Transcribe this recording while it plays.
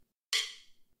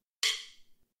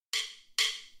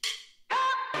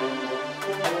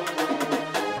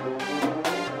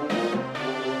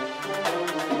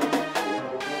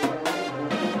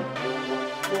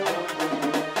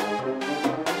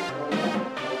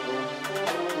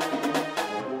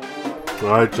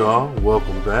Alright, y'all,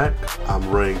 welcome back. I'm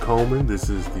Rain Coleman. This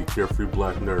is the Carefree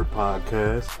Black Nerd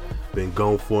Podcast. Been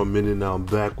gone for a minute, now I'm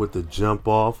back with the jump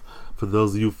off. For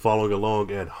those of you following along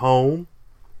at home,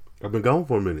 I've been gone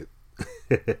for a minute.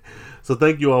 So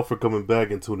thank you all for coming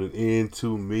back and tuning in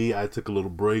to me. I took a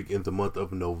little break in the month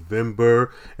of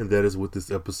November, and that is what this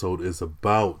episode is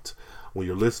about. When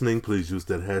you're listening, please use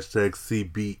that hashtag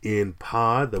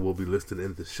CBNPod that will be listed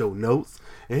in the show notes.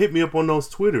 And hit me up on those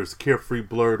Twitters. Carefree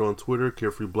Blurred on Twitter,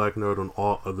 Carefree Black Nerd on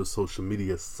all other social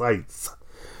media sites.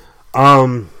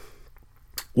 Well,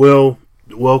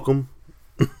 welcome.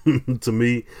 To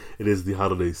me, it is the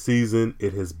holiday season.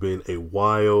 It has been a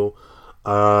while.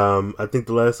 I think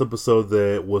the last episode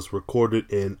that was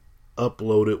recorded and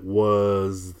uploaded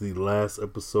was the last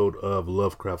episode of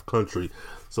Lovecraft Country.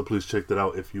 So please check that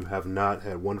out if you have not.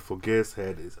 Had wonderful guests.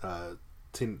 Had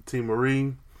T.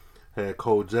 Marie, had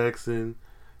Cole Jackson,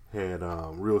 had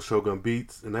Real Shogun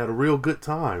Beats, and had a real good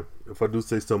time, if I do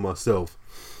say so myself.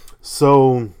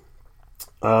 So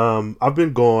I've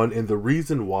been gone, and the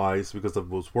reason why is because I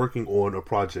was working on a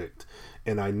project,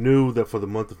 and I knew that for the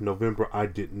month of November I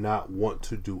did not want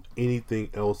to do anything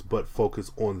else but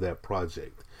focus on that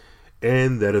project,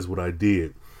 and that is what I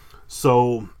did.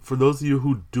 So for those of you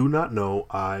who do not know,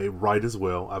 I write as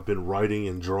well. I've been writing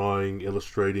and drawing,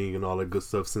 illustrating, and all that good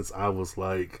stuff since I was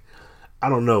like, I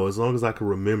don't know, as long as I can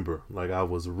remember. Like, I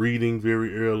was reading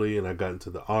very early, and I got into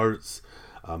the arts.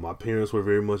 My parents were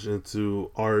very much into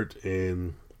art,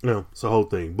 and it's a whole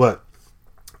thing. But,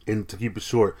 and to keep it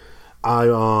short,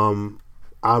 I'm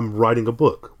writing a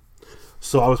book.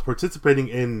 So I was participating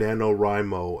in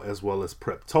NaNoWriMo as well as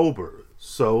Preptober.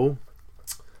 So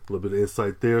a little bit of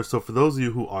insight there. So for those of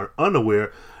you who are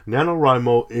unaware,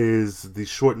 NaNoWriMo is the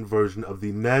shortened version of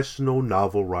the National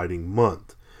Novel Writing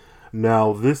Month.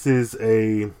 Now, this is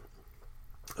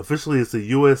officially it's a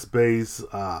U.S.-based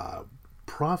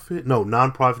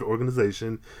nonprofit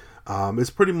organization. It's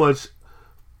pretty much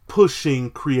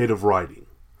pushing creative writing.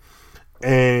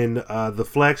 And the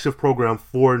flagship program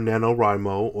for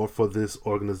NaNoWriMo, or for this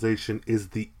organization, is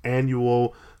the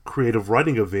annual creative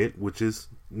writing event, which is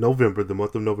November, the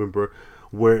month of November,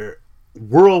 where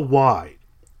worldwide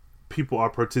people are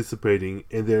participating,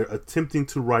 and they're attempting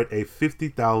to write a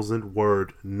 50,000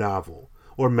 word novel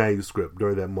or manuscript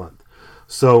during that month.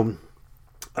 So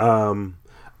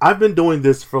I've been doing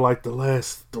this for like the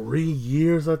last 3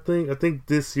 years, I think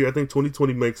this year,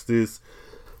 2020 makes this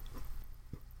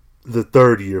the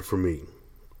third year for me.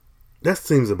 That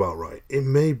seems about right. It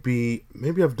maybe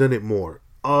I've done it more.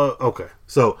 Okay.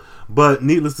 So, but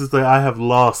needless to say, I have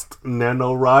lost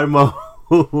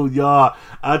NaNoWriMo. Y'all,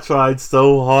 I tried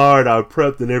so hard. I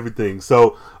prepped and everything.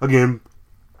 So, again,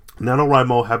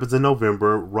 NaNoWriMo happens in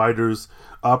November. Writers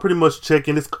pretty much check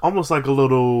in. It's almost like a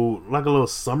little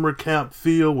summer camp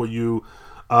feel where you,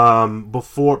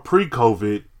 before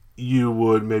pre-COVID, you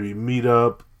would maybe meet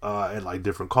up at like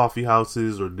different coffee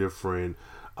houses or different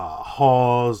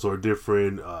halls or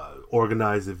different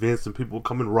organized events, and people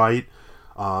come and write,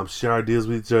 share ideas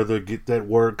with each other, get that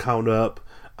word count up.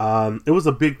 It was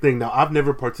a big thing. Now, I've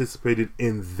never participated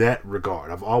in that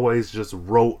regard. I've always just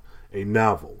wrote a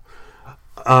novel.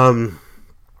 And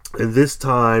this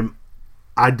time,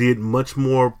 I did much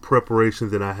more preparation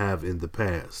than I have in the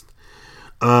past.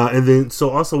 And then,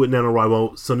 so also with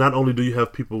NaNoWriMo, so not only do you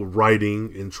have people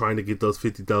writing and trying to get those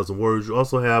 50,000 words, you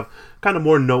also have kind of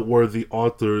more noteworthy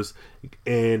authors,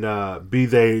 and be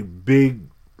they big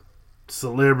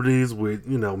celebrities with,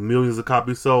 millions of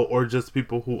copies sold, or just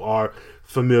people who are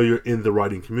familiar in the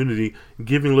writing community,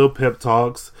 giving little pep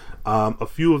talks. A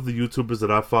few of the YouTubers that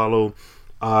I follow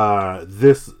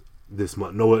this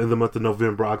month, in the month of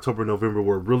November, October, November,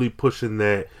 were really pushing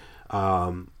that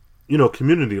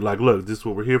community. Like, look, this is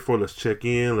what we're here for. Let's check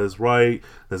in. Let's write.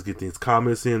 Let's get these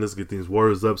comments in. Let's get these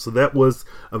words up. So that was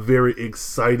a very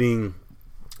exciting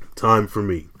time for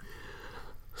me.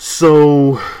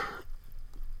 So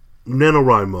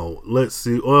NaNoWriMo, let's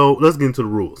see. Well, let's get into the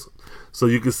rules. So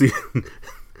you can see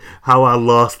how I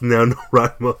lost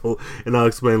NaNoWriMo, and I'll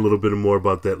explain a little bit more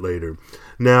about that later.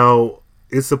 Now,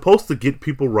 it's supposed to get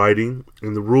people writing,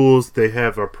 and the rules they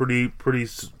have are pretty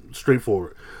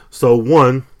straightforward. So,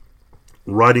 one,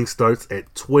 writing starts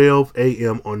at 12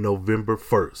 a.m. on November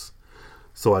 1st.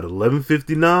 So at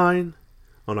 11:59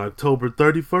 on October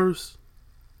 31st,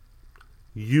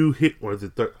 you hit, or is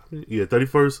it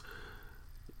 31st,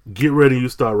 get ready, you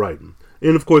start writing.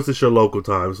 And of course, it's your local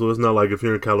time, so it's not like if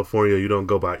you're in California, you don't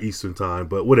go by Eastern time,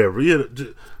 but whatever. Yeah,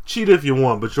 cheat if you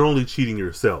want, but you're only cheating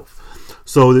yourself.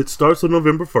 So it starts on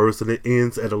November 1st, and it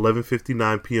ends at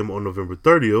 11:59 p.m. on November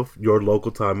 30th, your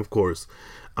local time, of course.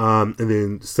 And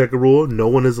then second rule, no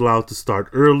one is allowed to start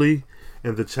early,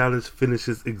 and the challenge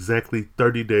finishes exactly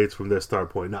 30 days from their start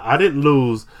point. Now, I didn't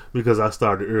lose because I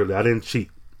started early. I didn't cheat.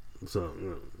 So,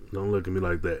 don't look at me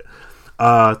like that.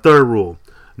 Third rule.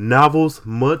 Novels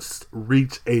must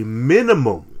reach a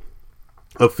minimum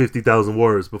of 50,000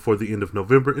 words before the end of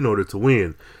November in order to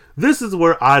win. This is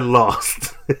where I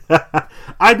lost.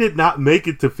 I did not make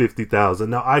it to 50,000.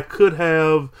 Now, I could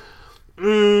have...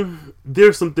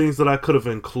 there's some things that I could have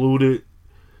included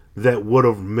that would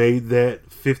have made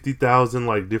that 50,000,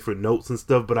 like different notes and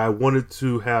stuff, but I wanted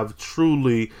to have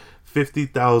truly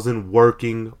 50,000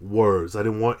 working words. I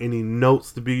didn't want any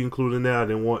notes to be included in that. I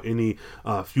didn't want any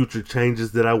future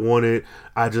changes that I wanted.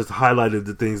 I just highlighted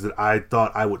the things that I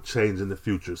thought I would change in the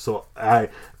future. So I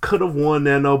could have won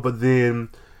Nano, but then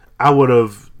I would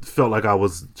have felt like I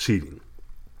was cheating.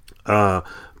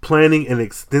 Planning and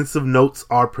extensive notes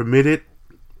are permitted,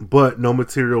 but no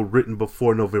material written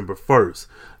before November 1st.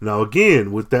 Now,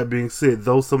 again, with that being said,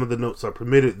 though some of the notes are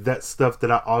permitted, that's stuff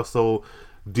that I also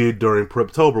did during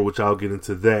Preptober, which I'll get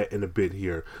into that in a bit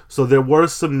here. So there were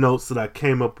some notes that I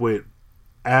came up with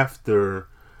after,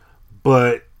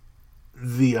 but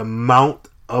the amount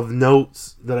of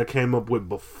notes that I came up with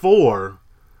before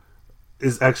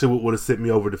is actually what would have sent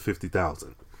me over to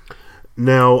 50,000.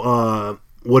 Now,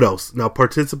 what else? Now,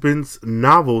 participants'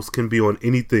 novels can be on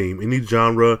any theme, any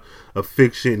genre of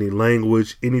fiction, any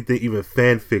language, anything, even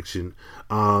fan fiction.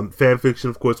 Fan fiction,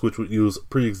 of course, which would use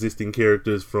pre-existing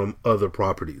characters from other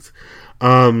properties.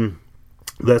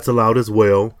 That's allowed as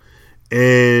well.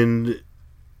 And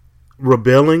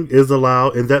rebelling is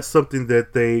allowed, and that's something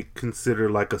that they consider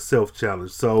like a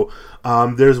self-challenge. So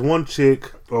there's one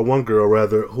chick, or one girl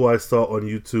rather, who I saw on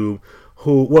YouTube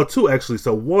two actually.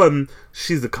 So one,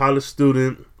 she's a college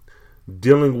student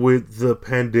dealing with the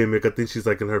pandemic. I think she's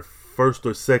like in her first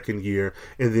or second year.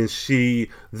 And then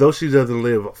though she doesn't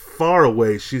live far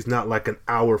away, she's not like an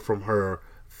hour from her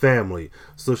family.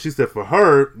 So she said for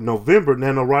her, November,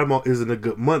 NaNoWriMo isn't a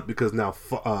good month because now,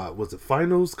 was it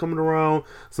finals coming around?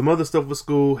 Some other stuff with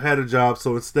school, had a job.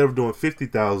 So instead of doing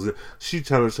 50,000, she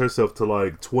challenged herself to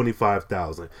like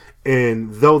 25,000.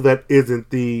 And though that isn't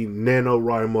the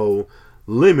NaNoWriMo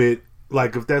limit,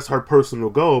 like if that's her personal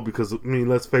goal, because I mean,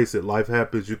 let's face it, life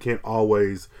happens. You can't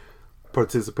always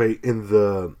participate in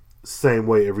the same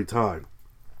way every time.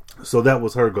 So that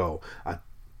was her goal. I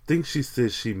think she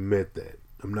said she met that.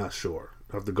 I'm not sure.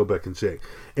 I have to go back and check.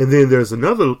 And then there's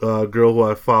another girl who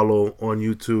I follow on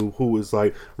YouTube who is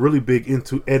like really big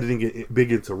into editing and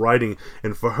big into writing.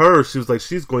 And for her, she was like,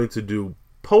 she's going to do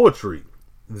poetry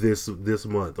this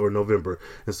month or November.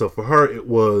 And so for her, it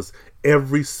was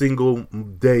every single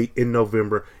day in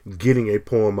November getting a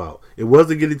poem out. It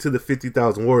wasn't getting to the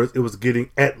 50,000 words. It was getting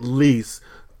at least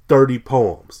 30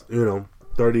 poems,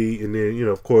 30, and then,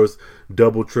 of course,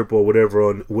 double, triple, whatever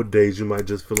on what days you might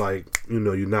just feel like,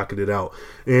 you're knocking it out.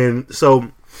 And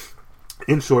so,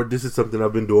 in short, this is something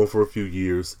I've been doing for a few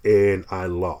years, and I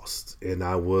lost. And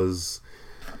I was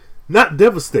not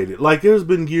devastated. Like, there's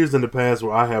been years in the past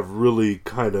where I have really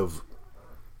kind of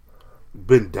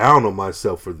been down on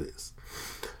myself for this.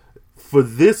 For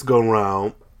this go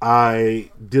round,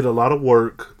 I did a lot of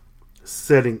work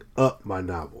setting up my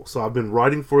novel. So I've been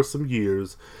writing for some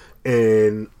years,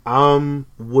 and I'm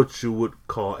what you would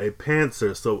call a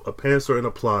pantser. So a pantser and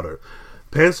a plotter.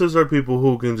 Pantsers are people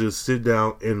who can just sit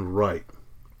down and write.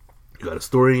 You got a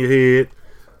story in your head,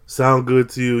 sound good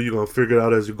to you, you're going to figure it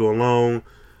out as you go along.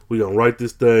 We're going to write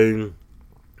this thing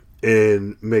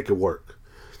and make it work.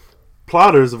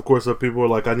 Plotters, of course, are people who are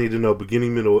like, I need to know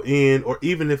beginning, middle, end, or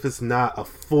even if it's not a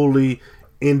fully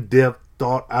in-depth,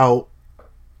 thought-out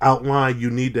outline, you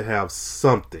need to have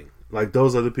something. Like,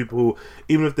 those are the people who,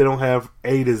 even if they don't have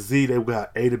A to Z, they've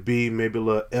got A to B, maybe a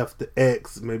little F to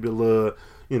X, maybe a little,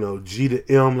 G to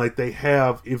M. Like, they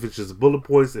have, if it's just bullet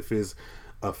points, if it's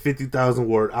a 50,000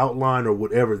 word outline or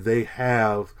whatever, they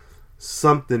have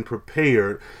something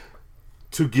prepared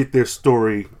to get their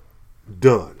story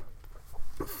done.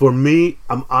 For me,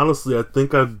 I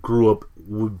think I grew up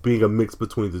with being a mix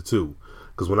between the two.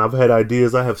 Because when I've had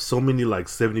ideas, I have so many like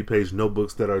 70-page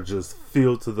notebooks that are just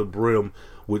filled to the brim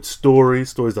with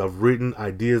stories I've written,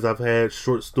 ideas I've had,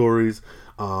 short stories,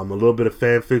 a little bit of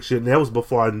fan fiction. And that was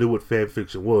before I knew what fan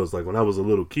fiction was. Like when I was a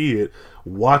little kid,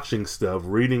 watching stuff,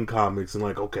 reading comics, and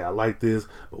like, okay, I like this,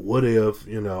 but what if,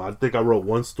 I think I wrote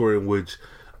one story in which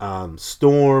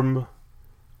Storm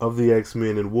of the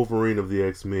X-Men and Wolverine of the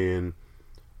X-Men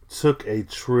took a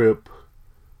trip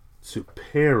to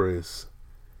Paris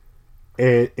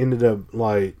and ended up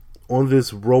like on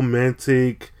this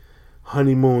romantic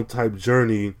honeymoon type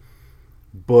journey,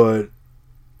 but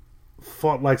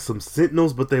fought like some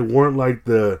sentinels, but they weren't like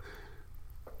the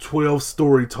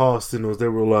 12-story tall Sentinels. They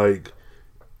were like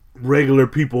regular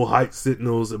people height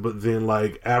Sentinels, but then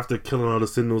like after killing all the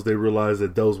Sentinels, they realized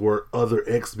that those were other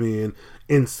X-Men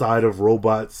inside of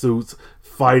robot suits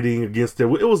fighting against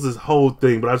them. It was this whole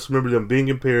thing, but I just remember them being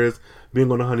in Paris,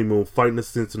 being on a honeymoon, fighting the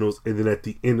Sentinels, and then at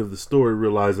the end of the story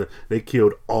realizing they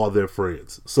killed all their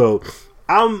friends. So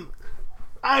I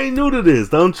ain't new to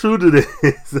this. I'm true to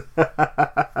this.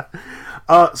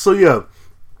 So yeah.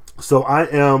 So I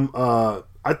am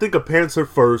I think a Pantser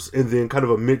first, and then kind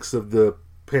of a mix of the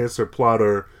Pantser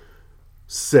plotter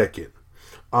second.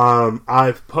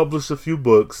 I've published a few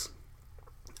books.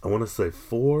 I want to say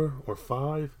 4 or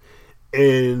 5.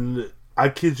 And I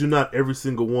kid you not, every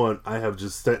single one I have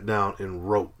just sat down and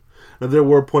wrote. Now there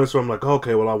were points where I'm like,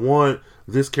 okay, well I want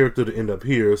this character to end up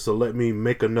here, so let me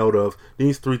make a note of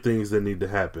these 3 things that need to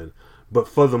happen. But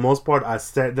for the most part, I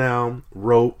sat down,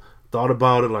 wrote, thought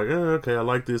about it, like, okay, I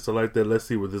like this, I like that, let's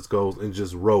see where this goes, and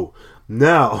just wrote.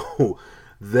 Now,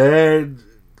 that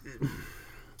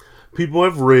people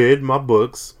have read my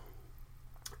books,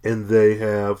 and they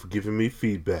have given me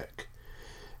feedback.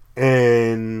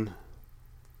 And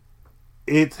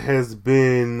it has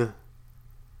been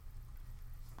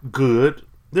good.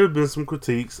 There have been some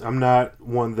critiques. I'm not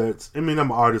one that's... I'm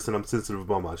an artist and I'm sensitive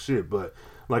about my shit, but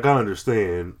like I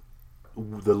understand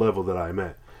the level that I'm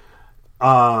at.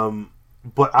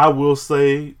 But I will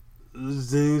say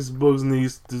these books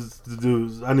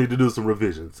I need to do some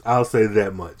revisions. I'll say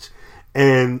that much.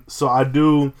 And so I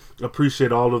do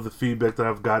appreciate all of the feedback that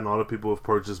I've gotten. All the people who have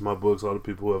purchased my books, all the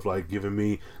people who have like given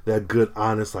me that good,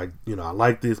 honest, like, I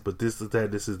like this, but this is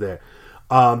that, this is that.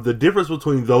 The difference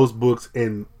between those books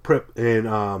and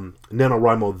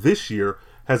NaNoWriMo this year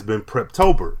has been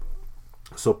Preptober.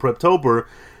 So Preptober,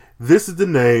 this is the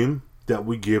name that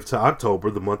we give to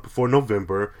October, the month before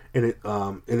November, and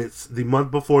it's the month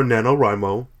before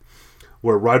NaNoWriMo,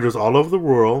 where writers all over the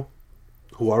world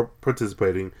who are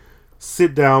participating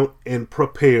sit down and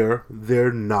prepare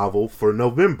their novel for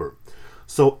November.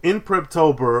 So in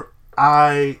Preptober,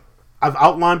 I've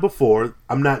outlined before.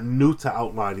 I'm not new to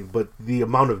outlining, but the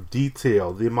amount of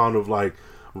detail, the amount of like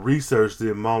research, the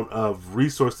amount of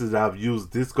resources that I've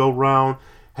used this go round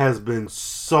has been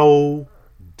so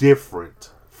different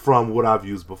from what I've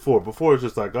used before. Before it's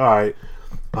just like, all right,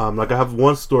 like I have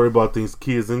one story about these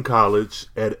kids in college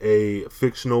at a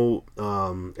fictional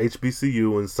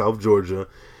HBCU in South Georgia.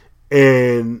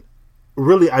 And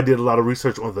really, I did a lot of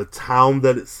research on the town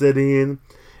that it's set in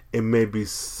and maybe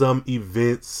some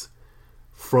events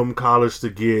from college to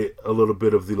get a little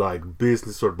bit of the like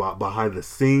business or behind the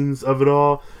scenes of it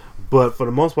all. But for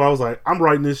the most part, I was like, I'm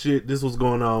writing this shit. This was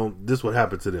going on. This what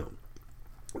happened to them.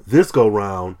 This go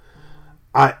round,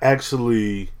 I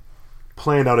actually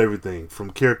planned out everything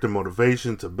from character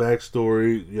motivation to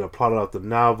backstory, plotted out the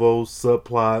novel,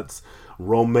 subplots,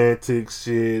 romantic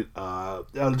shit,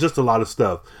 just a lot of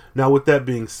stuff. Now, with that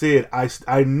being said,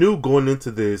 I knew going into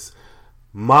this,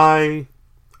 my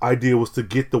idea was to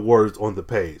get the words on the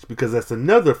page, because that's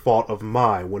another fault of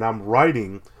mine. When I'm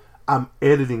writing, I'm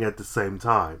editing at the same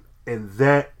time, and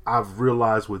that I've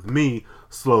realized with me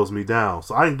slows me down.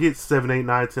 So I can get 7, 8,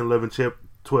 9, 10, 11,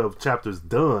 12 chapters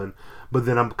done, but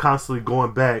then I'm constantly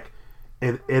going back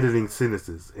and editing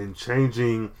sentences and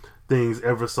changing things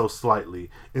ever so slightly,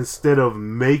 instead of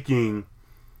making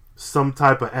some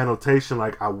type of annotation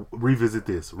like I revisit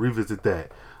this, revisit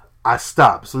that. I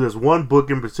stop. So there's one book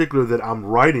in particular that I'm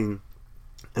writing,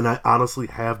 and I honestly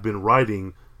have been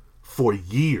writing for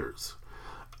years.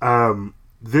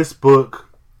 This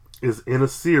book is in a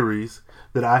series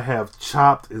that I have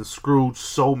chopped and screwed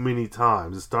so many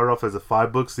times. It started off as a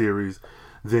 5-book series.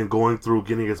 Then going through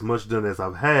getting as much done as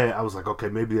I've had, I was like, okay,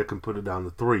 maybe I can put it down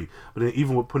to 3. But then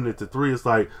even with putting it to 3, it's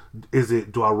like,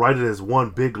 do I write it as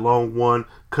one big long one,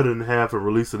 cut it in half and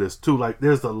release it as 2? Like,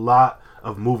 there's a lot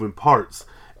of moving parts.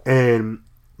 And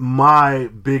my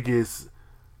biggest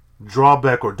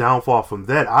drawback or downfall from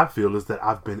that, I feel, is that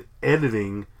I've been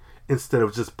editing instead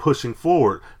of just pushing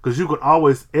forward. Because you can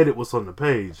always edit what's on the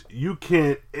page. You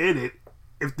can't edit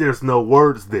if there's no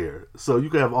words there. So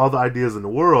you can have all the ideas in the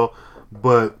world,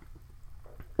 but,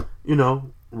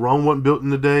 Rome wasn't built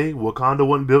in a day. Wakanda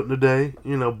wasn't built in a day.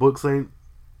 Books ain't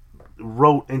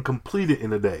wrote and completed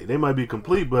in a day. They might be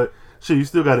complete, but shit, you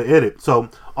still got to edit. So,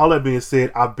 all that being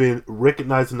said, I've been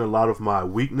recognizing a lot of my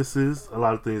weaknesses, a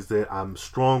lot of things that I'm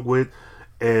strong with,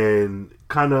 and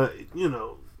kind of,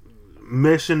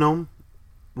 meshing them,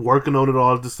 working on it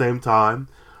all at the same time.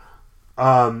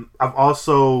 I've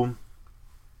also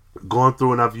gone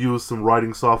through and I've used some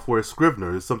writing software.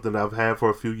 Scrivener is something that I've had for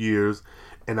a few years,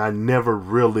 and I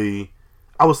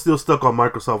I was still stuck on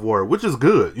Microsoft Word, which is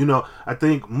good. I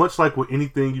think much like with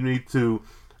anything, you need to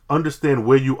understand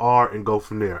where you are and go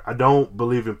from there. I don't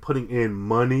believe in putting in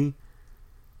money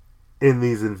in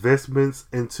these investments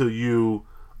until you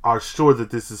are sure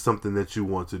that this is something that you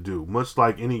want to do. Much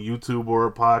like any YouTuber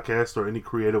or podcast or any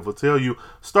creative will tell you,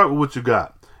 start with what you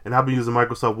got. And I've been using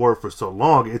Microsoft Word for so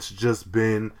long, it's just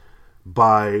been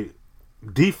by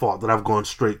default that I've gone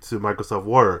straight to Microsoft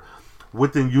Word.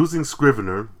 Within using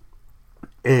Scrivener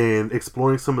and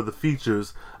exploring some of the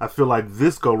features, I feel like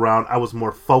this go round I was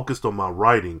more focused on my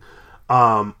writing,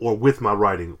 or with my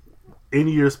writing. In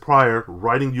years prior,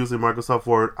 writing using Microsoft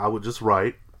Word, I would just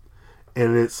write,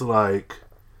 and it's like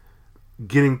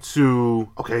getting to,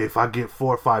 okay, if I get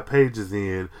 4 or 5 pages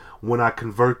in, when I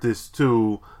convert this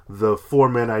to the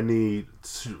format I need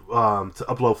to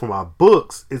upload for my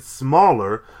books, it's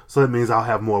smaller, so that means I'll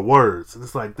have more words. And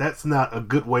it's like, that's not a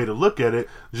good way to look at it,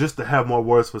 just to have more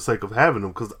words for the sake of having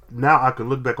them, because now I can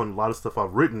look back on a lot of stuff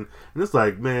I've written, and it's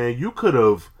like, man, you could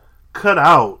have cut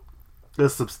out a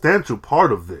substantial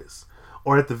part of this,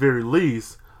 or at the very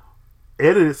least,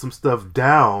 edited some stuff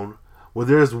down. Well,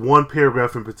 there's one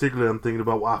paragraph in particular I'm thinking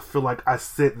about where I feel like I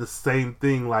said the same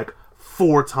thing like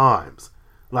 4 times,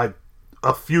 like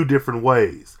a few different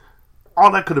ways.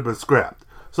 All that could have been scrapped.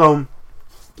 So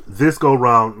this go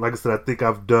round, like I said, I think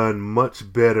I've done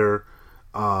much better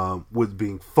with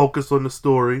being focused on the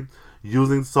story,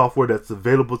 using software that's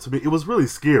available to me. It was really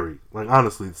scary, like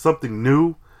honestly, something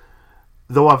new.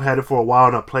 Though I've had it for a while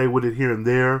and I play with it here and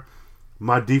there,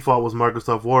 my default was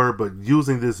Microsoft Word, but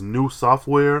using this new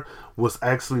software was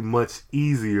actually much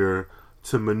easier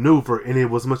to maneuver, and it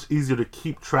was much easier to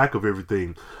keep track of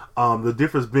everything. The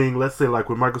difference being, let's say like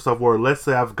with Microsoft Word, let's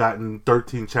say I've gotten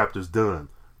 13 chapters done.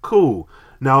 Cool.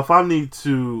 Now if I need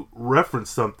to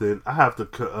reference something, I have to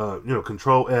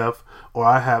Control F, or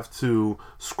I have to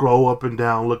scroll up and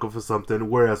down looking for something,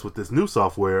 whereas with this new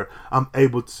software, I'm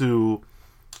able to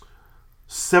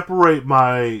separate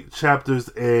my chapters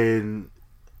and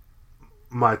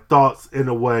my thoughts in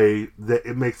a way that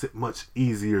it makes it much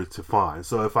easier to find.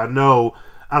 So if I know,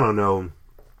 I don't know,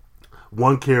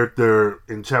 one character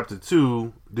in chapter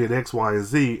 2 did X, Y, and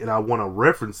Z, and I want to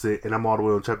reference it, and I'm all the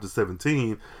way on chapter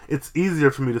 17, it's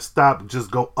easier for me to stop,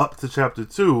 just go up to chapter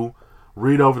 2,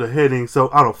 read over the heading. So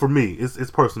I don't know, for me,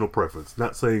 it's personal preference.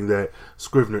 Not saying that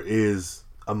Scrivener is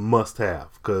a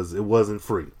must-have, because it wasn't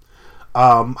free.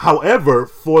 However,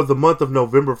 for the month of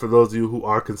November, for those of you who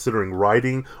are considering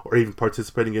writing or even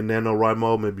participating in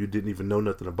NaNoWriMo, maybe you didn't even know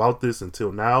nothing about this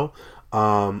until now,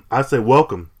 I say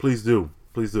welcome. Please do.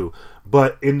 Please do.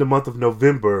 But in the month of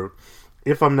November,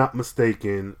 if I'm not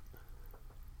mistaken,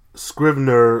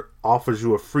 Scrivener offers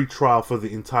you a free trial for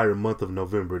the entire month of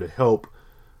November to help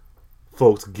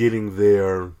folks getting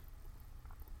their,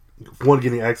 one,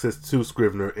 getting access to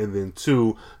Scrivener, and then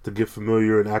 2, to get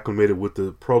familiar and acclimated with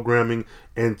the programming,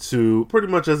 and to pretty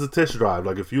much as a test drive.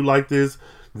 Like if you like this,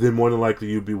 then more than likely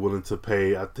you'd be willing to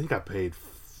pay, I think I paid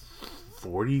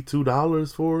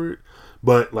 $42 for it,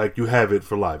 but like you have it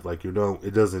for life. Like it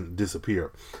doesn't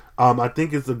disappear. I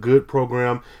think it's a good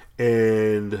program,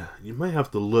 and you may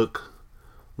have to look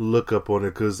up on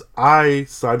it, because I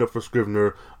signed up for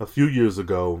Scrivener a few years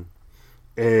ago.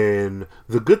 And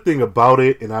the good thing about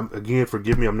it, and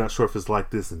forgive me, I'm not sure if it's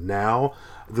like this now.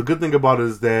 The good thing about it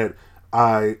is that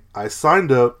I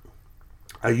signed up,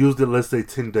 I used it, let's say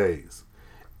 10 days,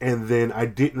 and then I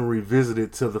didn't revisit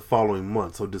it till the following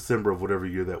month, so December of whatever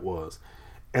year that was.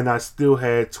 And I still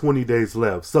had 20 days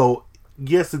left. So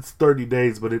yes, it's 30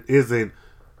 days, but it isn't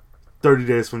 30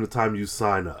 days from the time you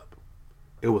sign up.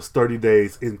 It was 30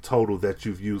 days in total that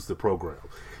you've used the program.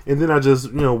 And then I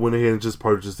just, went ahead and just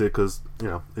purchased it because,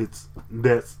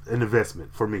 that's an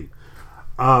investment for me.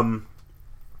 One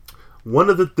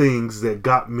of the things that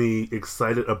got me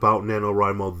excited about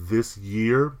NaNoWriMo this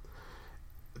year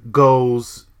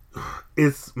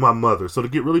it's my mother. So to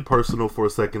get really personal for a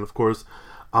second, of course,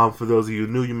 for those of you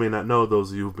new, you may not know, those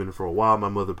of you who've been for a while, my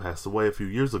mother passed away a few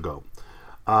years ago.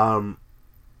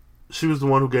 She was the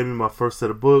one who gave me my first set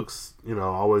of books,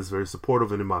 always very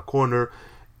supportive and in my corner.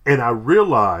 And I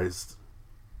realized,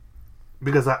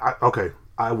 because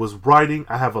I was writing,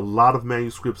 I have a lot of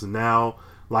manuscripts now,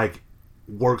 like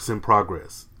works in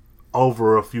progress,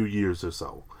 over a few years or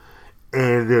so.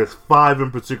 And there's 5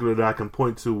 in particular that I can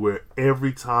point to where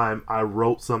every time I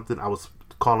wrote something, I was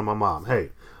calling my mom, hey,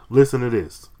 listen to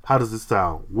this. How does this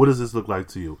sound? What does this look like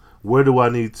to you? Where do I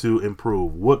need to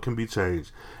improve? What can be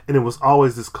changed? And it was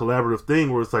always this collaborative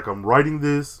thing where it's like, I'm writing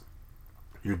this,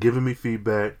 you're giving me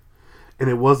feedback. And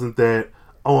it wasn't that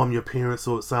oh, I'm your parent,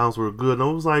 so it sounds real good. And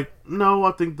I was like, no,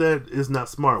 I think that is not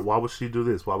smart. Why would she do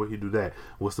this? Why would he do that?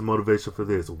 What's the motivation for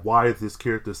this? Why is this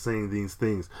character saying these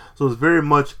things? So it's very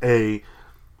much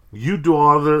you do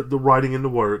all the writing and the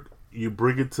work, you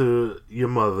bring it to your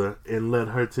mother and let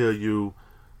her tell you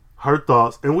her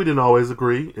thoughts. And we didn't always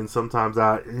agree, and sometimes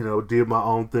I, did my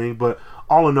own thing. But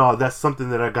all in all, that's something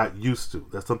that I got used to.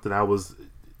 That's something I was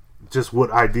just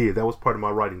what I did. That was part of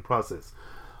my writing process.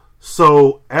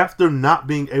 So after not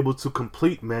being able to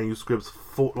complete manuscripts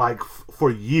for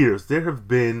years, there have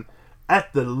been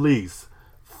at the least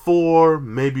 4,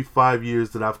 maybe 5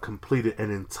 years that I've completed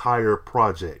an entire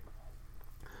project.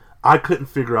 I couldn't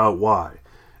figure out why.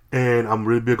 And I'm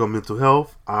really big on mental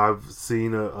health. I've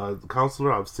seen a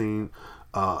counselor. I've seen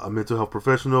a mental health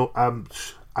professional.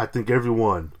 I think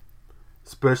everyone,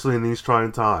 especially in these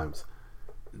trying times,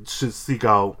 should seek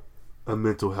out a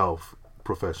mental health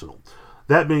professional.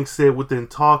 That being said, within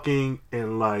talking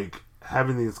and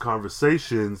having these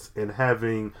conversations and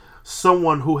having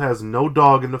someone who has no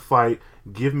dog in the fight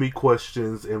give me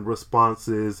questions and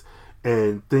responses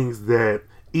and things that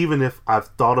even if I've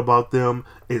thought about them,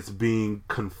 it's being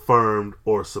confirmed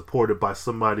or supported by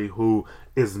somebody who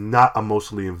is not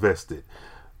emotionally invested.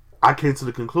 I came to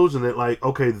the conclusion that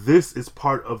okay, this is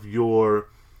part of your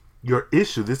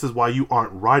issue. This is why you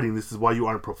aren't writing. This is why you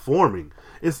aren't performing.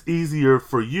 It's easier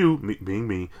for you, being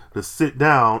me, to sit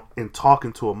down and talk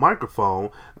into a microphone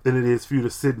than it is for you to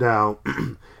sit down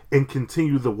and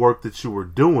continue the work that you were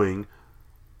doing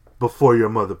before your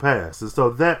mother passed. And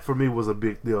so that for me was a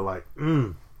big deal.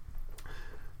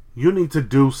 You need to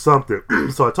do something.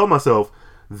 So I told myself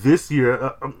this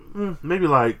year, maybe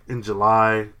in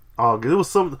July, August, it was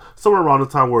somewhere around the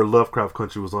time where Lovecraft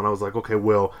Country was on. I was like, okay,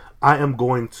 well, I am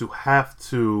going to have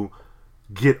to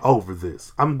get over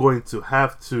this. I'm going to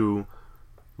have to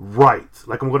write.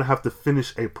 I'm going to have to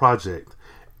finish a project.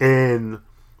 And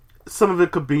some of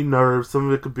it could be nerves. Some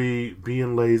of it could be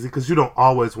being lazy, because you don't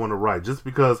always want to write. Just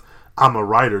because I'm a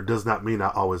writer does not mean I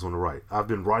always want to write. I've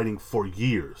been writing for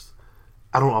years.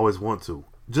 I don't always want to.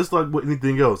 Just like with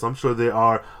anything else, I'm sure there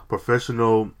are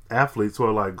professional athletes who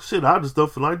are like, shit, I just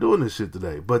don't feel like doing this shit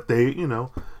today. But they,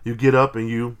 you get up and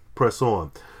you press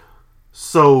on.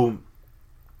 So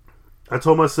I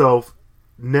told myself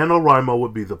NaNoWriMo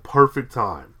would be the perfect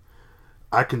time.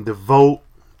 I can devote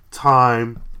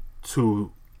time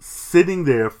to sitting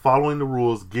there, following the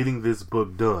rules, getting this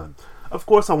book done. Of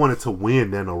course, I wanted to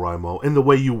win NaNoWriMo, and the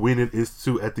way you win it is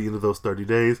to, at the end of those 30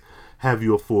 days, have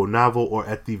you a full novel, or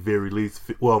at the very least,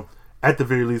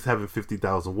 having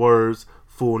 50,000 words,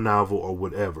 full novel, or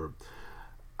whatever.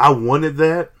 I wanted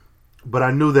that, but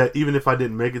I knew that even if I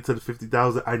didn't make it to the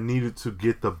 50,000, I needed to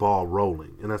get the ball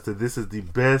rolling. And I said, this is the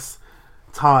best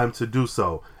time to do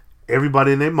so.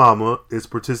 Everybody and their mama is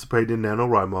participating in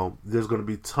NaNoWriMo. There's going to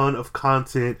be a ton of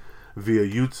content via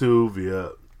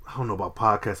YouTube, I don't know about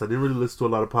podcasts. I didn't really listen to a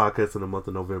lot of podcasts in the month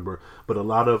of November, but a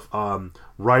lot of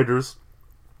writers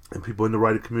and people in the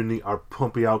writing community are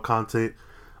pumping out content,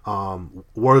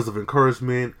 words of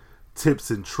encouragement,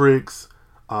 tips and tricks,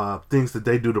 things that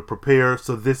they do to prepare.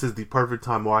 So this is the perfect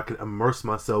time where I can immerse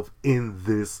myself in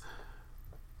this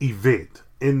event,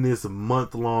 in this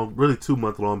month-long, really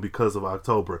 2-month-long, because of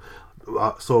October.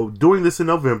 So doing this in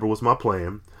November was my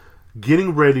plan.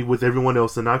 Getting ready with everyone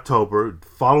else in October,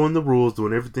 following the rules,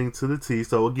 doing everything to the T.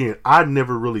 So again, I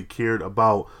never really cared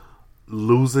about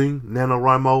losing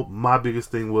NaNoWriMo. My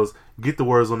biggest thing was get the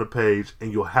words on the page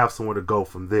and you'll have somewhere to go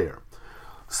from there.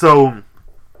 So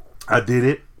I did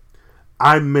it.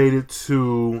 I made it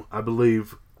to, I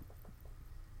believe,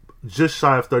 just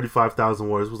shy of 35,000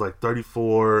 words. It was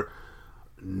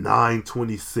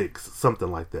 34,926, something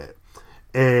like that.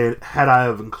 And had I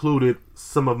have included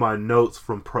some of my notes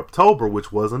from Preptober,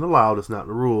 which wasn't allowed, it's not in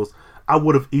the rules, I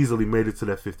would have easily made it to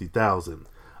that 50,000.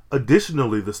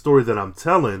 Additionally, the story that I'm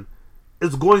telling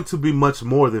is going to be much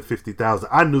more than 50,000.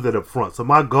 I knew that up front. So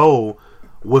my goal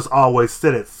was always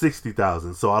set at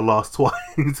 60,000. So I lost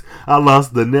twice. I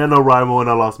lost the NaNoWriMo and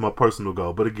I lost my personal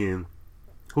goal. But again,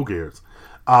 who cares?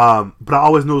 But I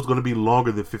always knew it was going to be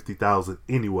longer than 50,000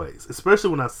 anyways.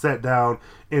 Especially when I sat down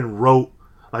and wrote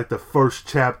the first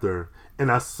chapter and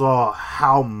I saw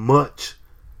how much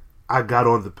I got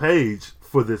on the page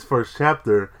for this first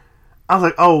chapter. I was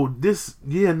like, oh, because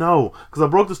I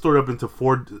broke the story up into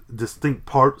 4 distinct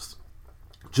parts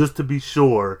just to be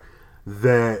sure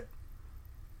that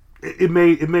it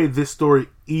made this story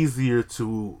easier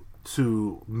to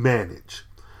manage.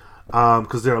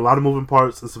 Because there are a lot of moving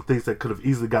parts and some things that could have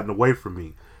easily gotten away from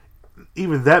me.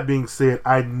 Even that being said,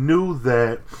 I knew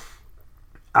that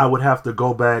I would have to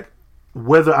go back,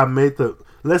 whether I made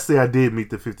let's say I did meet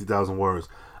the 50,000 words.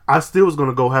 I still was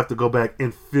gonna have to go back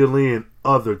and fill in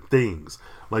other things.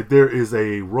 Like there is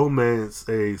a romance,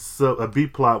 a B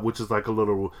plot, which is like a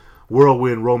little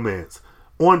whirlwind romance.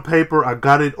 On paper, I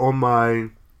got it on my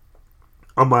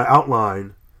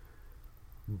outline,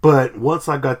 but once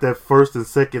I got that first and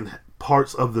second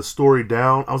parts of the story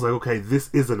down, I was like, okay, this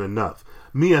isn't enough.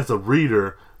 Me as a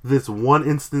reader, this one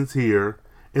instance here,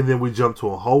 and then we jump to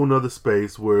a whole nother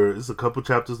space where it's a couple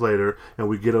chapters later, and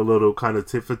we get a little kind of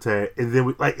tit for tat, and then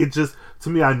we like it. Just to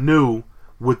me, I knew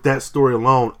with that story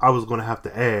alone, I was going to have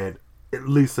to add at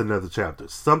least another chapter,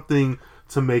 something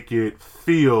to make it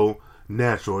feel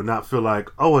natural and not feel like,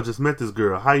 oh, I just met this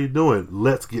girl. How you doing?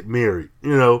 Let's get married.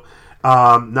 You know,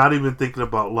 not even thinking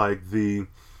about like the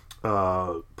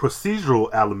procedural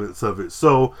elements of it.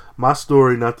 So my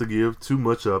story, not to give too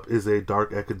much up, is a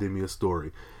dark academia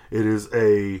story. It is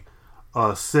a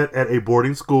set at a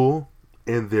boarding school,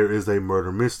 and there is a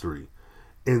murder mystery.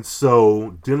 And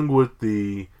so dealing with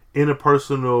the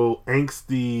interpersonal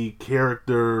angsty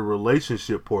character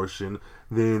relationship portion,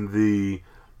 then the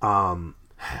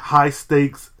high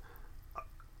stakes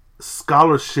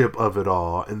scholarship of it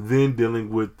all, and then dealing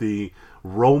with the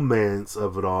romance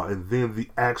of it all, and then the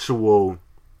actual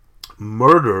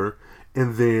murder,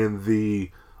 and then the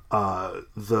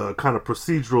kind of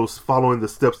procedurals following the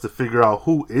steps to figure out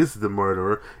who is the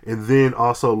murderer, and then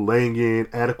also laying in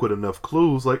adequate enough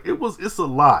clues. Like it's a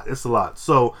lot.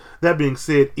 So that being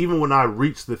said, even when I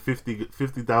reach the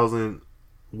 50,000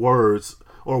 words,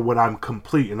 or when I'm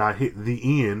complete and I hit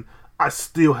the end, I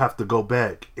still have to go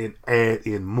back and add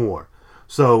in more.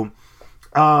 So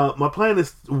my plan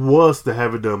was to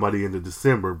have it done by the end of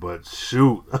December, but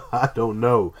shoot, I don't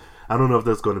know if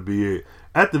that's going to be it.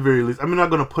 At the very least, I'm not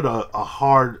going to put a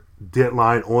hard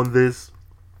deadline on this,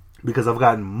 because I've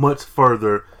gotten much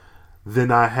further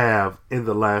than I have in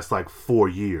the last like 4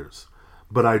 years.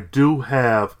 But I do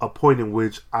have a point in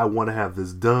which I want to have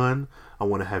this done. I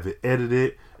want to have it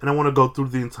edited, and I want to go through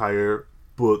the entire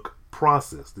book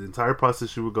process. The entire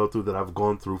process you would go through that I've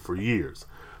gone through for years.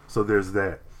 So there's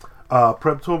that.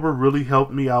 Preptober really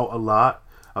helped me out a lot.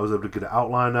 I was able to get an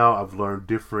outline out. I've learned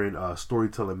different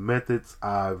storytelling methods.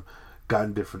 I've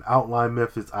gotten different outline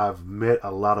methods. I've met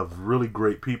a lot of really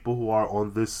great people who are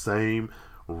on this same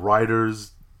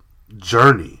writer's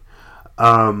journey.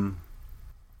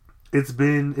 It's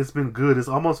been good. It's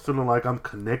almost feeling like I'm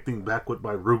connecting back with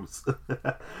my roots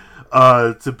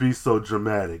to be so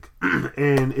dramatic.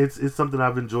 And it's something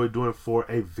I've enjoyed doing for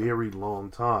a very long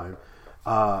time.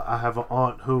 I have an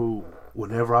aunt who,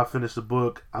 whenever I finish a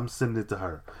book, I'm sending it to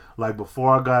her. Like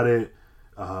before I got it,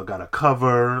 got a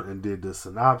cover and did the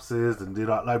synopsis and did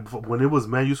like when it was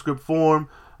manuscript form,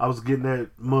 I was getting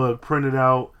that mug printed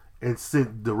out and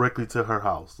sent directly to her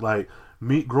house. Like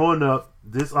me growing up,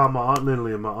 my Aunt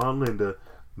Lindley and my Aunt Linda,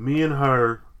 me and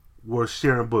her were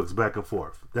sharing books back and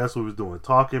forth. That's what we was doing.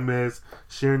 Talking mess,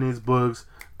 sharing these books,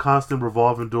 constant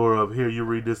revolving door of, here, you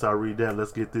read this, I read that,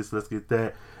 let's get this, let's get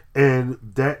that. And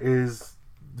that is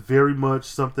very much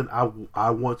something I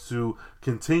want to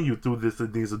continue through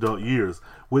these adult years.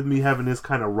 With me having this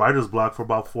kind of writer's block for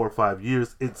about 4 or 5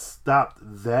 years, it stopped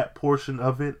that portion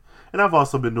of it. And I've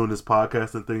also been doing this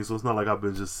podcast and things, so it's not like I've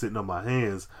been just sitting on my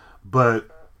hands. But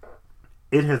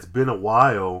it has been a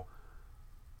while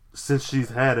since she's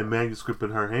had a manuscript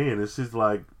in her hand, and she's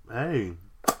like, hey,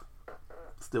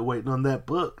 still waiting on that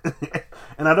book.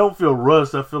 And I don't feel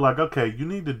rushed. I feel like, okay, you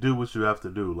need to do what you have to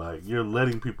do. Like, you're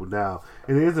letting people down.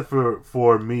 And it isn't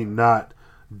for me not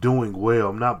doing well.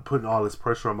 I'm not putting all this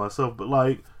pressure on myself, but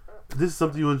like, this is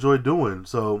something you enjoy doing.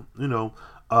 So,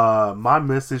 my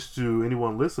message to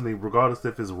anyone listening, regardless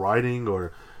if it's writing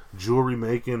or jewelry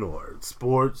making or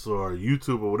sports or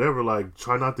YouTube or whatever, like,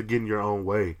 try not to get in your own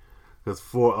way. Because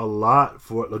for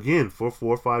 4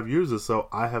 or 5 years or so,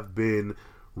 I have been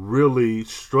really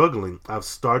struggling. I've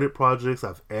started projects,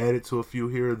 I've added to a few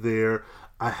here or there.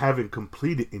 I haven't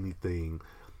completed anything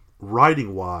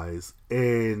writing wise,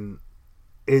 and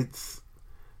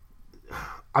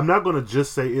I'm not going to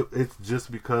just say it's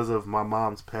just because of my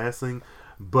mom's passing,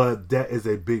 but that is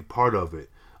a big part of it.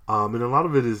 And a lot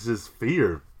of it is just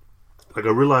fear. Like, I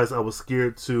realized I was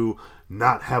scared to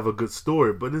not have a good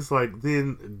story, but it's like,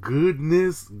 then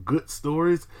good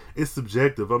stories, it's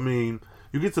subjective. I mean,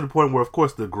 you get to the point where, of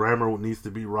course, the grammar needs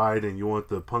to be right, and you want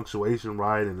the punctuation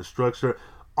right, and the structure.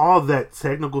 All that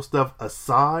technical stuff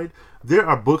aside, there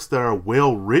are books that are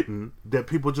well written that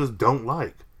people just don't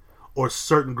like, or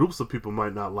certain groups of people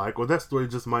might not like, or that story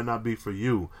just might not be for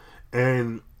you.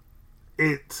 And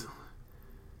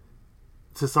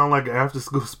to sound like an after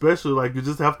school special, like you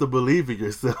just have to believe in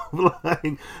yourself.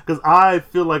 Like, because I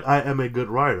feel like I am a good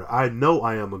writer. I know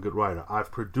I am a good writer.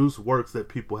 I've produced works that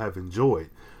people have enjoyed.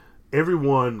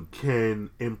 Everyone can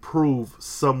improve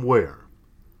somewhere.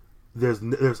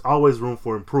 There's always room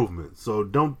for improvement. So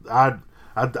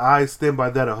I stand by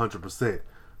that 100%.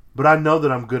 But I know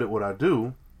that I'm good at what I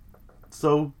do.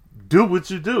 So do what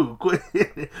you do.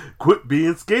 Quit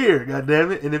being scared,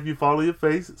 goddammit. And if you fall on your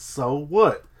face, so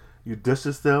what? You dust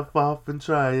yourself off and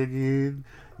try again.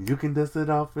 You can dust it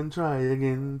off and try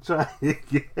again. Try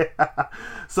again.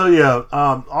 So yeah,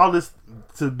 all this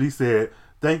to be said,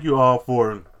 thank you all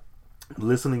for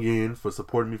listening in, for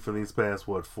supporting me for these past,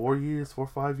 4 or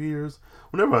 5 years?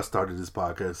 Whenever I started this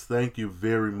podcast, thank you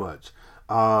very much.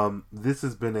 This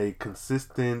has been a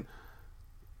consistent,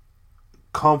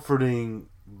 comforting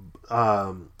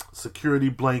security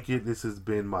blanket. This has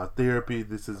been my therapy.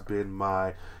 This has been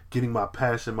my getting my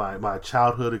passion, my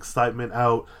childhood excitement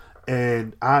out.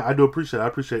 And I do appreciate it. I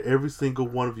appreciate every single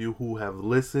one of you who have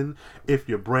listened. If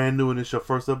you're brand new and it's your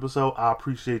first episode, I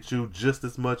appreciate you just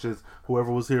as much as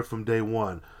whoever was here from day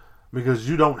one. Because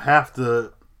you don't have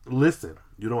to listen.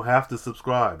 You don't have to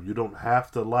subscribe. You don't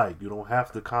have to like. You don't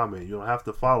have to comment. You don't have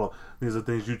to follow. These are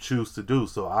things you choose to do.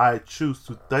 So I choose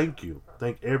to thank you.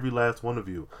 Thank every last one of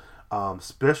you.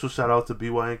 Special shout out to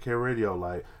BYNK Radio,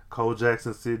 like Cole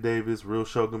Jackson, Sid Davis, Real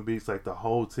Shogun Beats, like the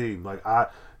whole team. Like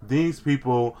these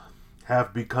people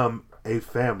have become a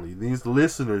family. These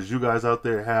listeners, you guys out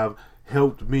there, have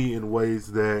helped me in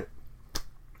ways that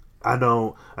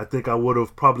I think I would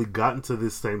have probably gotten to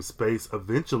this same space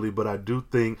eventually, but I do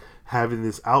think having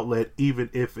this outlet, even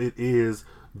if it is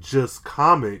just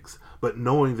comics, but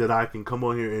knowing that I can come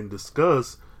on here and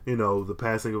discuss, the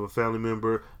passing of a family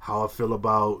member, how I feel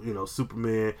about,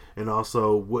 Superman, and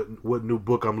also what new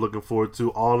book I'm looking forward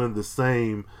to, all in the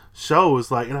same show.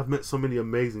 It's like, and I've met so many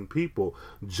amazing people.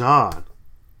 John,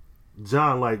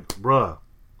 like, bruh,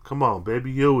 come on,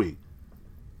 Baby Huey.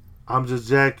 I'm Just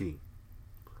Jackie.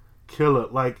 Killer,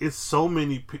 like, it's so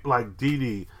many people, like Dee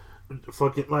Dee,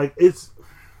 fucking, like, it's,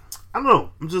 I don't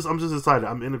know, I'm just excited.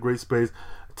 I'm in a great space.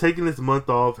 Taking this month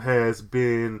off has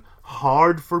been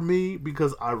hard for me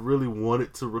because I really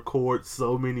wanted to record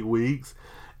so many weeks,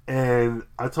 and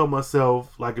I told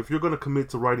myself, like, if you're going to commit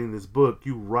to writing this book,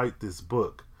 you write this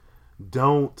book.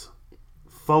 Don't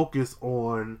focus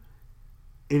on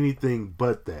anything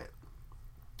but that.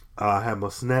 I had my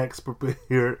snacks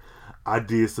prepared. I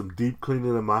did some deep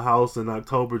cleaning in my house in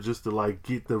October just to, like,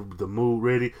 get the mood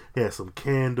ready. Had some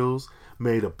candles,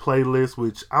 made a playlist,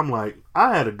 which I'm like,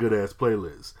 I had a good ass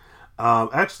playlist.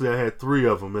 Actually, I had 3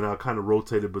 of them, and I kind of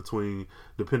rotated between,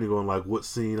 depending on, like, what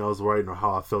scene I was writing or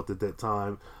how I felt at that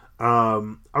time.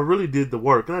 I really did the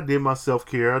work, and I did my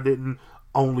self-care. I didn't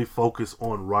only focus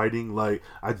on writing. Like,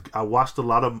 I watched a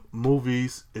lot of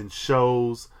movies and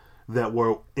shows that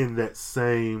were in that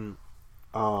same,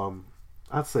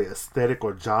 I'd say, aesthetic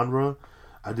or genre.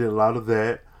 I did a lot of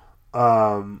that.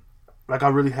 Like, I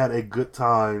really had a good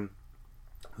time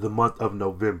the month of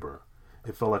November.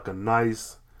 It felt like a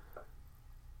nice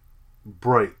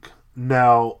break.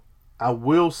 Now, I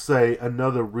will say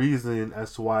another reason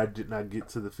as to why I did not get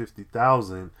to the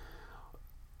 50,000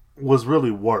 was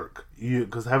really work.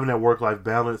 Because having that work-life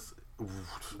balance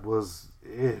was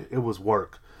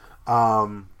work.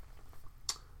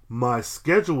 My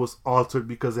schedule was altered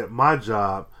because at my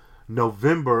job,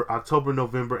 October,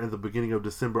 November, and the beginning of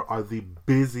December are the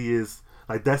busiest.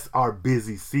 Like, that's our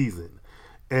busy season.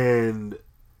 And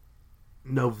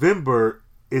November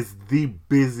is the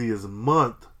busiest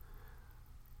month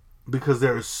because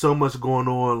there is so much going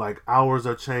on. Like, hours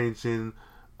are changing,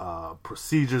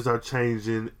 procedures are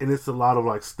changing, and it's a lot of,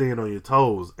 like, staying on your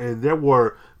toes. And there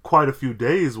were quite a few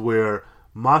days where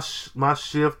my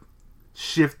shift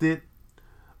shifted.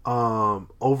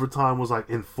 Overtime was, like,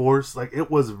 enforced. Like,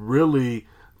 it was really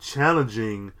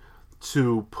challenging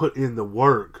to put in the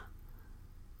work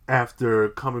after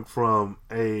coming from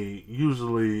a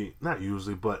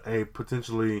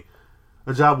potentially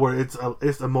a job where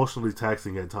it's emotionally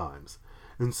taxing at times.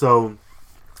 And so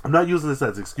I'm not using this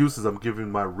as excuses. I'm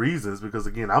giving my reasons because,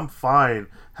 again, I'm fine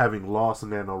having lost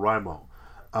NaNoWriMo.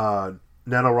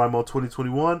 NaNoWriMo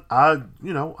 2021, I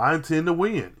intend to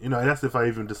win. That's if I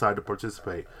even decide to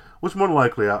participate, which more than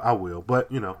likely I will.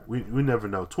 But, we never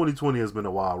know. 2020 has been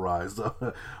a wild ride,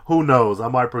 so who knows? I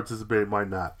might participate, might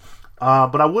not.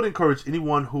 But I would encourage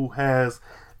anyone who has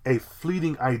a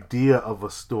fleeting idea of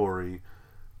a story,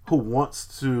 who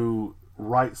wants to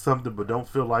write something but don't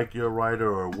feel like you're a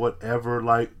writer or whatever,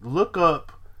 like, look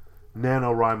up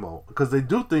NaNoWriMo, because they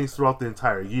do things throughout the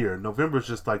entire year. November is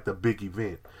just like the big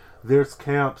event. There's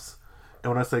camps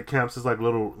And when I say camps, it's like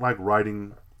little like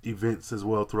writing events as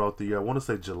well throughout the year. I want to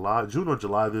say June or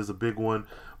July. There's a big one,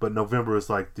 but November is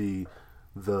like the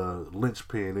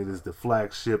linchpin. It is the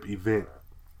flagship event.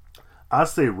 I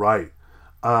say write.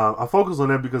 I focus on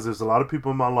that because there's a lot of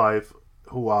people in my life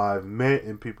who I've met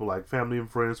and people like family and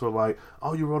friends who are like,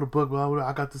 oh, you wrote a book. Well,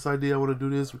 I got this idea. I want to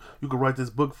do this. You can write this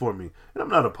book for me. And I'm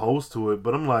not opposed to it,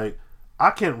 but I'm like,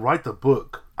 I can't write the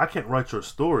book. I can't write your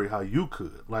story how you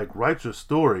could. Like, write your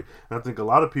story. And I think a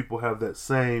lot of people have that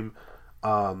same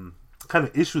kind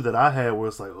of issue that I had where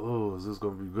it's like, oh, is this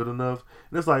going to be good enough?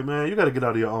 And it's like, man, you got to get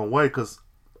out of your own way because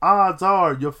odds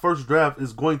are your first draft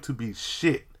is going to be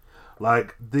shit.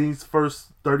 Like, these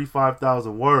first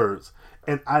 35,000 words.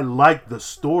 And I like the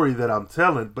story that I'm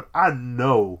telling, but I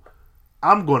know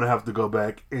I'm going to have to go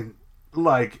back and,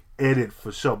 like, edit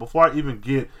for sure. Before I even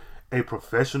get a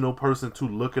professional person to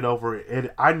look it over and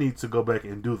edit, I need to go back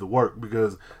and do the work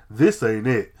because this ain't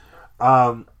it.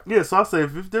 Yeah, so I say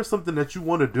if there's something that you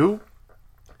want to do, it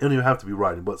don't even have to be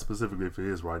writing, but specifically if it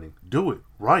is writing, do it.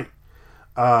 Write.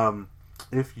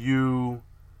 If you,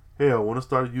 want to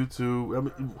start a YouTube, I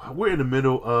mean, we're in the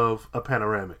middle of a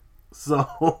panoramic.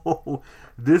 So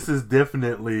this is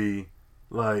definitely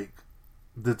like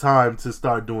the time to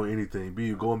start doing anything. Be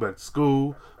you going back to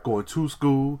school, going to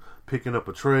school, picking up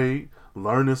a trade,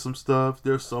 learning some stuff.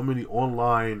 There's so many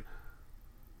online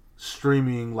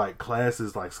streaming like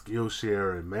classes like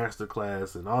Skillshare and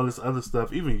Masterclass and all this other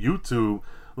stuff. Even YouTube.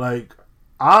 Like,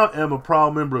 I am a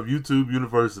proud member of YouTube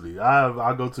University.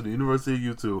 I go to the University of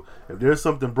YouTube. If there's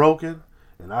something broken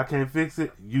and I can't fix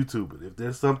it, YouTube it. If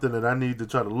there's something that I need to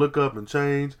try to look up and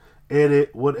change,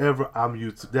 edit, whatever, I'm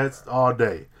YouTube. That's all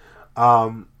day.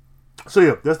 So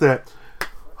yeah, that's that.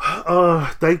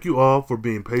 Thank you all for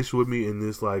being patient with me in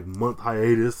this like month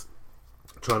hiatus.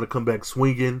 Trying to come back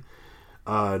swinging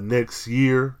next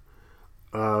year.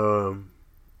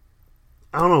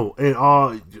 I don't know. And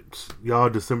y'all,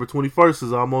 December 21st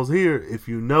is almost here. If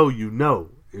you know, you know.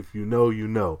 If you know, you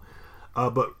know.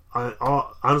 But I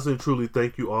honestly and truly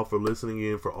thank you all for listening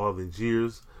in for all these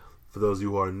years. For those of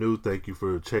you who are new, thank you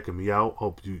for checking me out.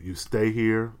 Hope you stay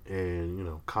here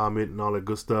and, comment and all that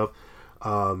good stuff.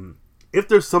 If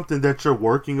there's something that you're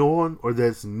working on or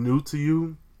that's new to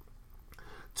you,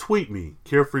 tweet me,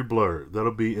 Carefree Blerd.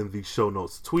 That'll be in the show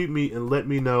notes. Tweet me and let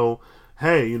me know,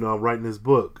 hey, I'm writing this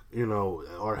book,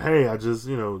 or hey, I just,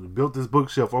 built this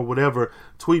bookshelf or whatever.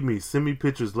 Tweet me, send me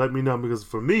pictures, let me know. Because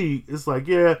for me, it's like,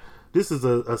 yeah, this is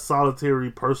a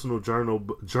solitary personal journey,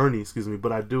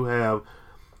 but I do have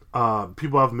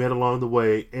people I've met along the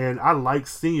way, and I like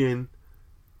seeing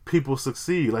people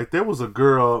succeed. Like, there was a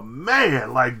girl,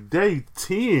 man, like day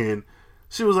 10,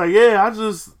 she was like, yeah, I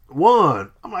just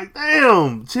won. I'm like,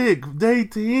 damn, chick, day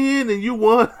 10 and you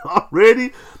won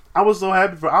already? I was so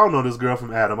happy I don't know this girl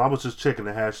from Adam. I was just checking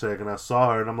the hashtag and I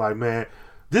saw her and I'm like, man,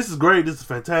 this is great. This is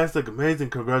fantastic, amazing,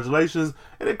 congratulations.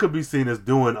 And it could be seen as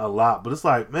doing a lot, but it's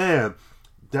like, man,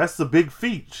 that's a big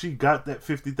feat. She got that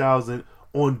 50,000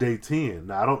 on day 10.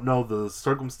 Now, I don't know the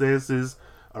circumstances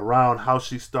around how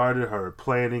she started, her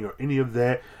planning, or any of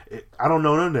that. I don't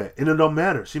know none of that. And it don't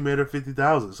matter. She made her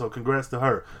 50,000. So congrats to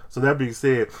her. So that being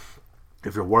said,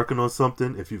 if you're working on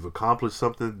something, if you've accomplished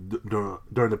something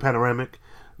during the panoramic,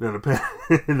 during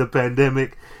the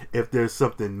pandemic, if there's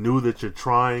something new that you're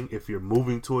trying, if you're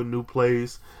moving to a new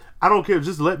place, I don't care.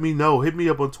 Just let me know. Hit me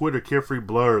up on Twitter, Carefree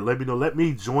Blerd. Let me know. Let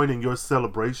me join in your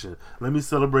celebration. Let me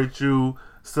celebrate you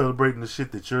celebrating the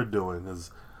shit that you're doing.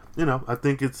 Because, I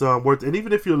think it's worth it. And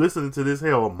even if you're listening to this,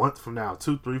 a month from now,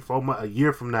 2, 3, 4 months, a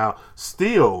year from now,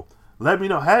 still let me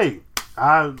know. Hey,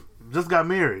 I just got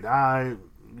married. I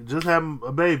just had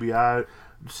a baby. I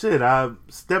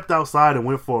stepped outside and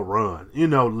went for a run.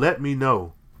 Let me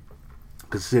know.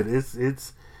 Because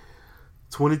it's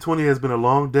 2020 has been a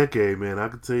long decade, man. I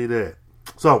can tell you that.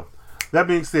 So, that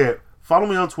being said, follow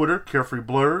me on Twitter, Carefree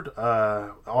Blerd.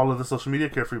 All of the social media,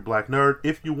 Carefree Black Nerd.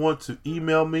 If you want to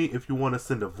email me, if you want to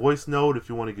send a voice note, if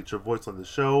you want to get your voice on the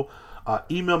show,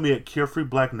 email me at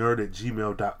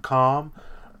carefreeblacknerd@gmail.com.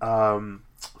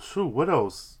 What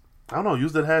else? I don't know.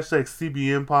 Use that hashtag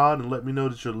CBN Pod and let me know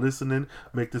that you're listening.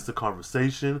 Make this a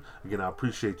conversation. Again, I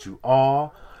appreciate you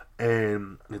all.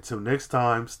 And until next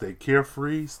time, stay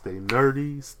carefree, stay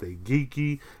nerdy, stay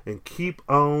geeky, and keep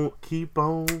keeping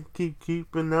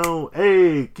on.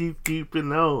 Hey,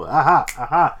 keeping on.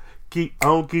 Aha. Keep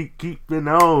keeping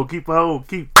on. Keep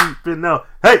keeping on.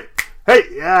 Hey,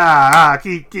 yeah,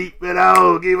 keep keeping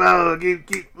on. Keep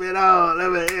keeping on.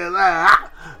 Let me hear that.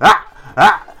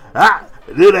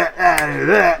 Do that.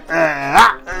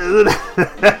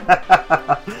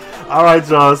 All right,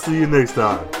 y'all. See you next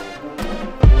time.